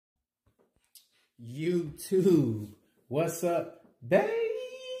YouTube. What's up, baby?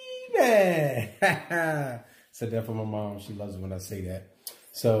 Said that for my mom. She loves it when I say that.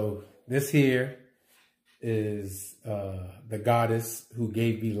 So this here is the goddess who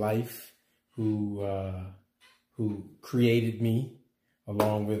gave me life, who created me,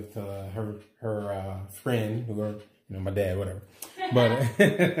 along with her friend, who are, my dad, whatever. But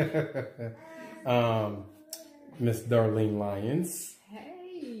Miss Darlene Lyons.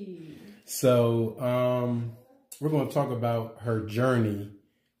 Hey. So we're going to talk about her journey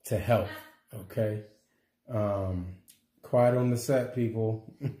to health. Okay. Quiet on the set,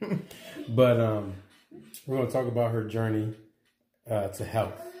 people. But we're going to talk about her journey to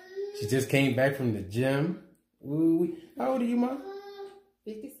health. She just came back from the gym. Ooh, how old are you, Mom?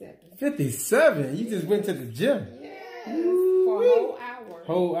 57. 57? You just went to the gym. Yes, for a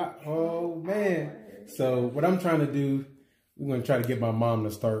whole hour. Oh, man. So what I'm trying to do, we're going to try to get my mom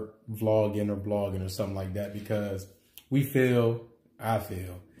to start vlogging or blogging or something like that, because I feel,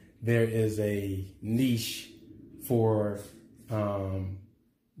 there is a niche for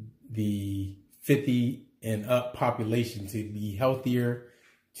the 50 and up population to be healthier,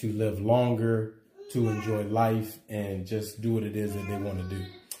 to live longer, to enjoy life, and just do what it is that they want to do.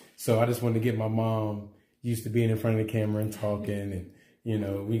 So I just wanted to get my mom used to being in front of the camera and talking, and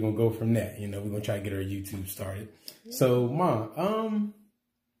we're going to go from that. We're going to try to get her YouTube started. So, Mom,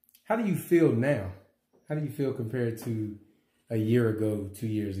 how do you feel now? How do you feel compared to a year ago, 2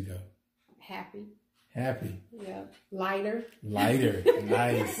 years ago? Happy. Happy. Yeah. Lighter. Lighter.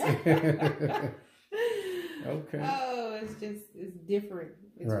 Nice. Okay. Oh, it's different.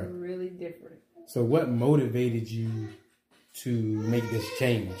 It's right. really different. So what motivated you to make this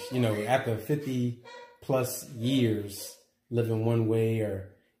change? After 50 plus years living one way or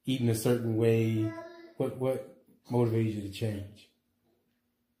eating a certain way, what motivated you to change?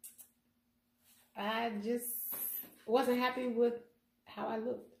 I just wasn't happy with how I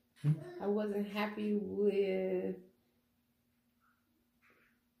looked. I wasn't happy with.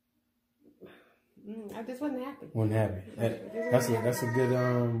 I just wasn't happy. Wasn't happy. That's a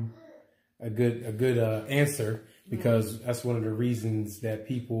good answer, because that's one of the reasons that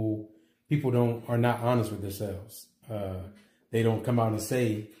people are not honest with themselves. They don't come out and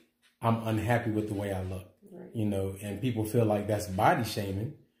say, I'm unhappy with the way I look. Right. And people feel like that's body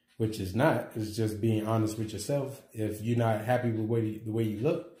shaming, which is not. It's just being honest with yourself. If you're not happy with the way you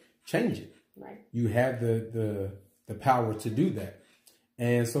look, change it. Right. You have the power to do that.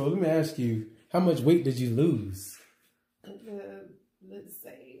 And so let me ask you, how much weight did you lose? Let's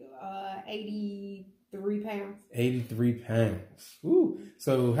say 83 pounds. 83 pounds. Ooh.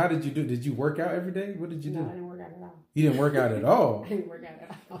 So how did you do? Did you work out every day? What did you do? No, I didn't work out at all. You didn't work out at all? I didn't work out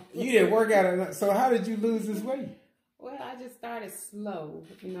at all. You didn't work out at all? So how did you lose this weight? Well, I just started slow.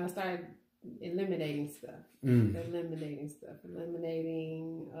 I started eliminating stuff. Eliminating,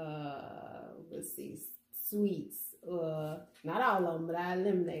 let's see, sweets. Not all of them, but I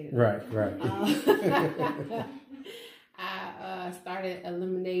eliminated them. Right. I started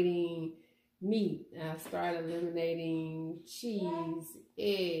eliminating meat. I started eliminating cheese,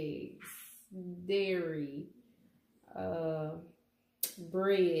 eggs, dairy,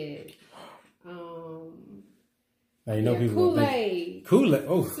 bread, now, people Kool-Aid. Kool-Aid.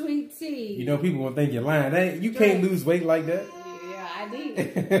 Oh, sweet tea. People will think you're lying. You can't lose weight like that. Yeah, I did.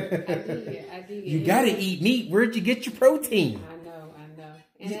 I did. You got to eat meat. Where'd you get your protein? I know.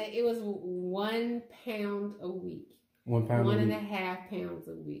 And it was 1 pound a week. 1 pound a week. 1.5 pounds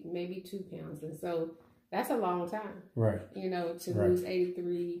a week, maybe 2 pounds. And so that's a long time. Right. To lose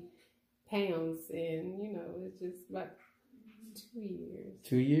 83 pounds. And, it's just about 2 years.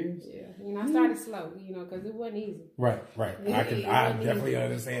 2 years? Yeah. I started slow, because it wasn't easy. Right. I definitely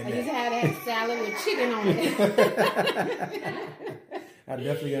understand that. I just had that salad with chicken on it. I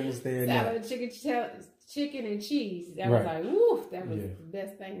definitely understand salad with chicken and cheese. That was like, woo, that was the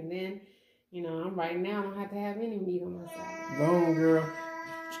best thing. And then, I'm right now, I don't have to have any meat on my side. Go on, girl.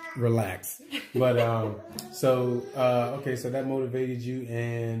 Relax. But, so that motivated you,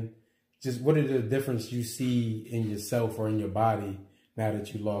 and just what are the difference you see in yourself or in your body now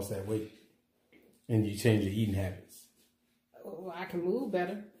that you lost that weight and you change your eating habits? Well, I can move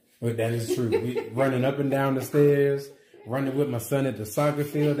better. But that is true. Running up and down the stairs, running with my son at the soccer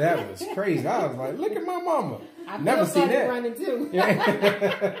field, that was crazy. I was like, look at my mama. I never see that. Running too.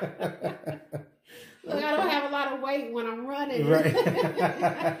 Look, I don't have a lot of weight when I'm running. Right.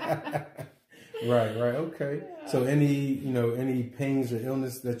 Right. Okay. So any pains or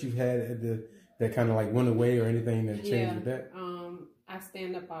illness that you've had that kind of like went away, or anything that changed with that? I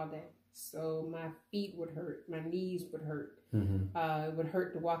stand up all day. So my feet would hurt, my knees would hurt. Mm-hmm. It would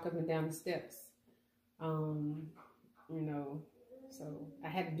hurt to walk up and down the steps. You know, so I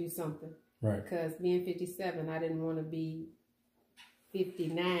had to do something. Right. Because being 57, I didn't want to be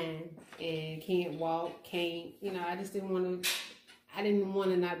 59 and can't walk, I just didn't want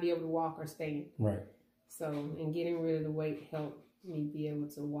to not be able to walk or stand. Right. So, and getting rid of the weight helped me be able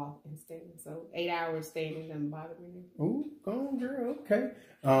to walk and stand. So 8 hours standing doesn't bother me. Ooh, go on, girl. Okay.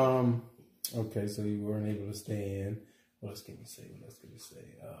 Okay, so you weren't able to stand. What else can you say?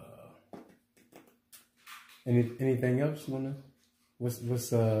 Anything else you wanna?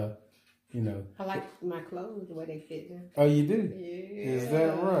 What's I like my clothes the way they fit now. Oh, you do? Yeah. Is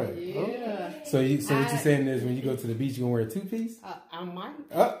that right? Yeah. Okay. So what you're saying is when you go to the beach, you gonna wear a 2-piece? I might.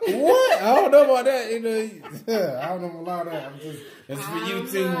 What? I don't know about that. I don't know about that. It's for you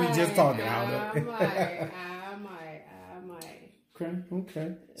too. We just talking. I might.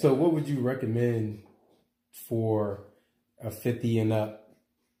 Okay. So what would you recommend for a 50 and up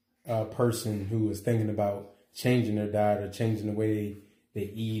person who is thinking about changing their diet or changing the way they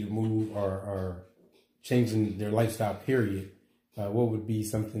eat, move, or changing their lifestyle, period? What would be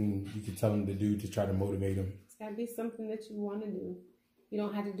something you could tell them to do to try to motivate them? It's got to be something that you want to do. You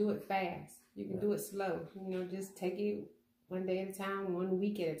don't have to do it fast. You can do it slow. Just take it one day at a time, 1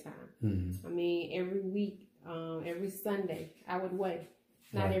 week at a time. Mm-hmm. I mean, every week, every Sunday, I would weigh.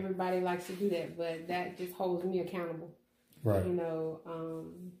 Not everybody likes to do that, but that just holds me accountable. Right. And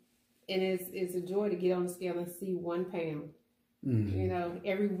it's a joy to get on the scale and see 1 pound. Mm-hmm.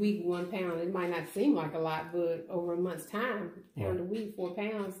 Every week 1 pound. It might not seem like a lot, but over a month's time, pound a week, 4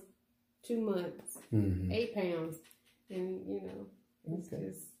 pounds, 2 months, 8 pounds. And, it's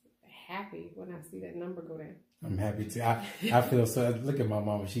just happy when I see that number go down. I'm happy too. I feel so. Look at my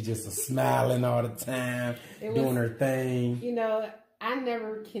mama. She's just smiling all the time, doing her thing. I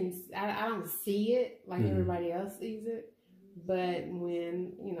never can, I don't see it like everybody else sees it. But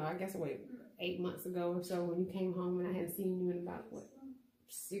when, I guess 8 months ago or so, when you came home and I hadn't seen you in about,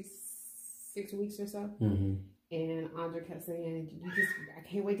 6 weeks or so. Mm-hmm. And Andre kept saying, I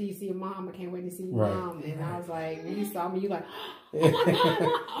can't wait till you see your mom. I can't wait to see your mom. And I was like, when you saw me, you like, oh my God.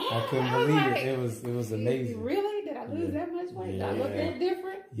 I couldn't believe it. It was amazing. Really? Did I lose that much weight? Did I look that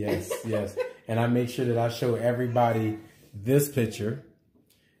different? Yes. And I make sure that I show everybody this picture.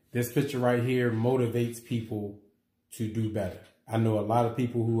 This picture right here motivates people to do better. I know a lot of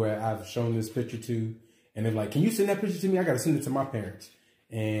people who I've shown this picture to, and they're like, can you send that picture to me? I got to send it to my parents.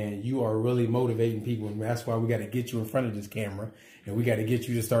 And you are really motivating people. And that's why we got to get you in front of this camera. And we got to get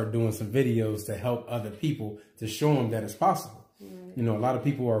you to start doing some videos to help other people, to show them that it's possible. Mm-hmm. A lot of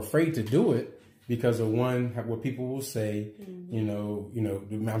people are afraid to do it because of what people will say.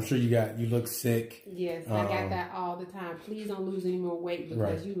 Mm-hmm. I'm sure you look sick. Yes, I got that all the time. Please don't lose any more weight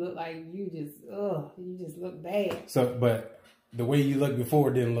because you look like you just look bad. So, but the way you looked before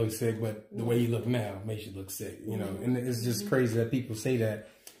didn't look sick, but the way you look now makes you look sick, and it's just crazy that people say that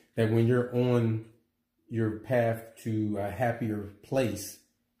when you're on your path to a happier place,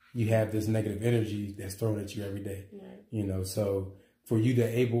 you have this negative energy that's thrown at you every day, so for you to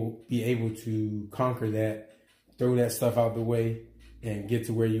be able to conquer that, throw that stuff out the way and get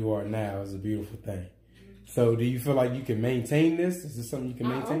to where you are now is a beautiful thing. So do you feel like you can maintain this? Is this something you can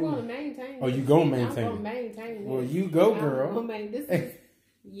maintain? I'm going to maintain Oh, you going to maintain I'm going to maintain this. Well, you go, girl. This is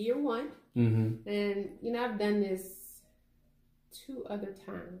year 1. Mm-hmm. And, I've done this 2 other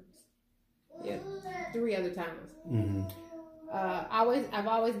times. Yeah, 3 other times. Mm-hmm. I've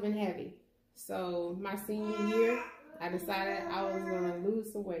always been heavy. So my senior year, I decided I was going to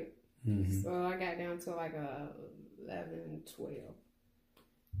lose some weight. Mm-hmm. So I got down to like 11, 12.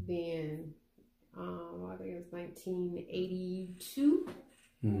 Then... I think it was 1982.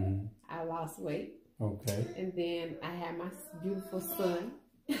 Mm-hmm. I lost weight. Okay. And then I had my beautiful son.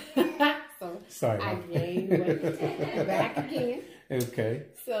 So I gained weight back again. Okay.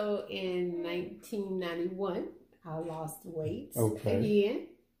 So in 1991, I lost weight again.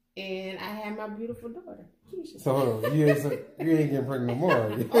 And I had my beautiful daughter, Keisha. So hold on, you ain't getting pregnant no more, are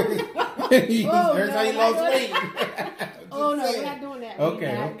you? Every time you lost weight. Oh no, we're not doing that.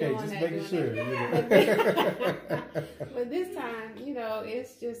 Okay, just making sure. But this time,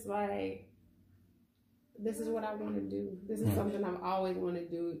 it's just like, this is what I want to do. This is something I've always wanted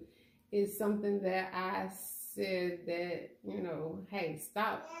to do. It's something that I said that, hey,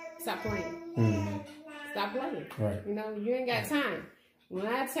 stop playing. Mm-hmm. Stop playing. Right. You ain't got time. When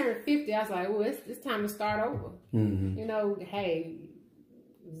I turned 50, I was like, well, it's time to start over. Mm-hmm. Hey,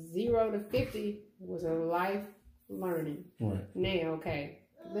 0 to 50 was a life learning. Right. Now,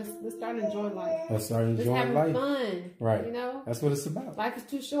 let's start enjoying life. Let's start enjoying life. Fun. Right. That's what it's about. Life is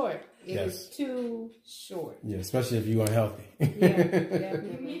too short. It is too short. Yeah, especially if you're unhealthy. Yeah,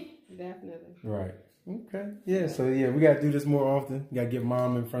 definitely. Right. Okay. Yeah. So yeah, we got to do this more often. We got to get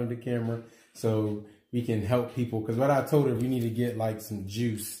mom in front of the camera so we can help people. Because what I told her, we need to get like some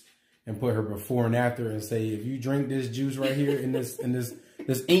juice and put her before and after and say, if you drink this juice right here in this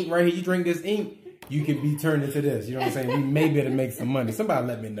ink right here, you drink this ink, you can be turned into this. You know what I'm saying? We may be able to make some money. Somebody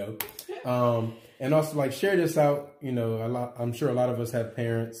let me know. And also like share this out. You know, I'm sure a lot of us have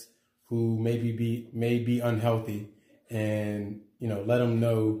parents who may be unhealthy, and you know, let them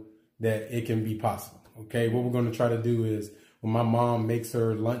know that it can be possible. Okay, what we're going to try to do is when my mom makes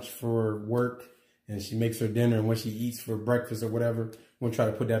her lunch for work and she makes her dinner and when she eats for breakfast or whatever, we're going to try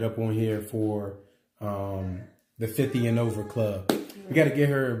to put that up on here for the 50 and over club. We got to get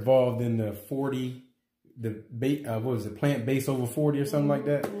her involved in the 40, what was it, plant-based over 40 or something like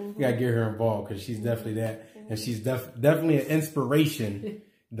that. We got to get her involved because she's definitely that. And she's definitely an inspiration.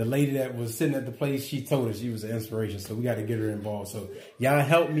 The lady that was sitting at the place, she told us she was an inspiration. So we got to get her involved. So y'all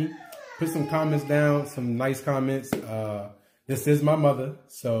help me. Put some comments down, some nice comments. This is my mother.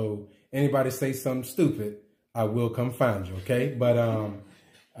 So anybody say something stupid, I will come find you, okay? But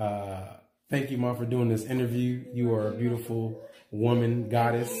thank you, Mom, for doing this interview. You are a beautiful woman,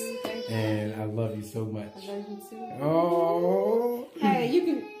 goddess, and I love you so much. I love you too. Oh. Hey, you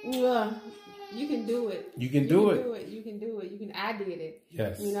can do it. You can do it. You can do it. I did it.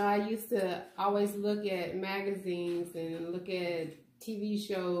 Yes. You know, I used to always look at magazines and look at TV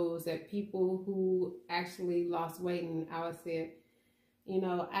shows at people who actually lost weight, and I would say, you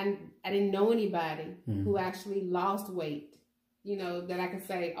know, I didn't know anybody who actually lost weight, you know, that I can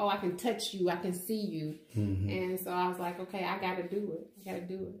say, oh, I can touch you, I can see you. And so I was like, okay, I got to do it.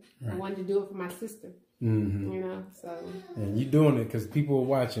 Right. I wanted to do it for my sister, you know, so. And you're doing it because people are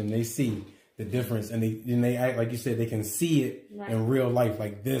watching, they see the difference, and they act, like you said, they can see it in real life,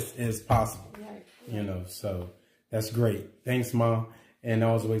 like this is possible, you know, so. That's great. Thanks, Mom. And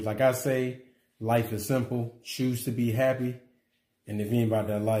always, like I say, life is simple. Choose to be happy. And if you ain't about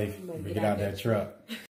that life, get out that truck.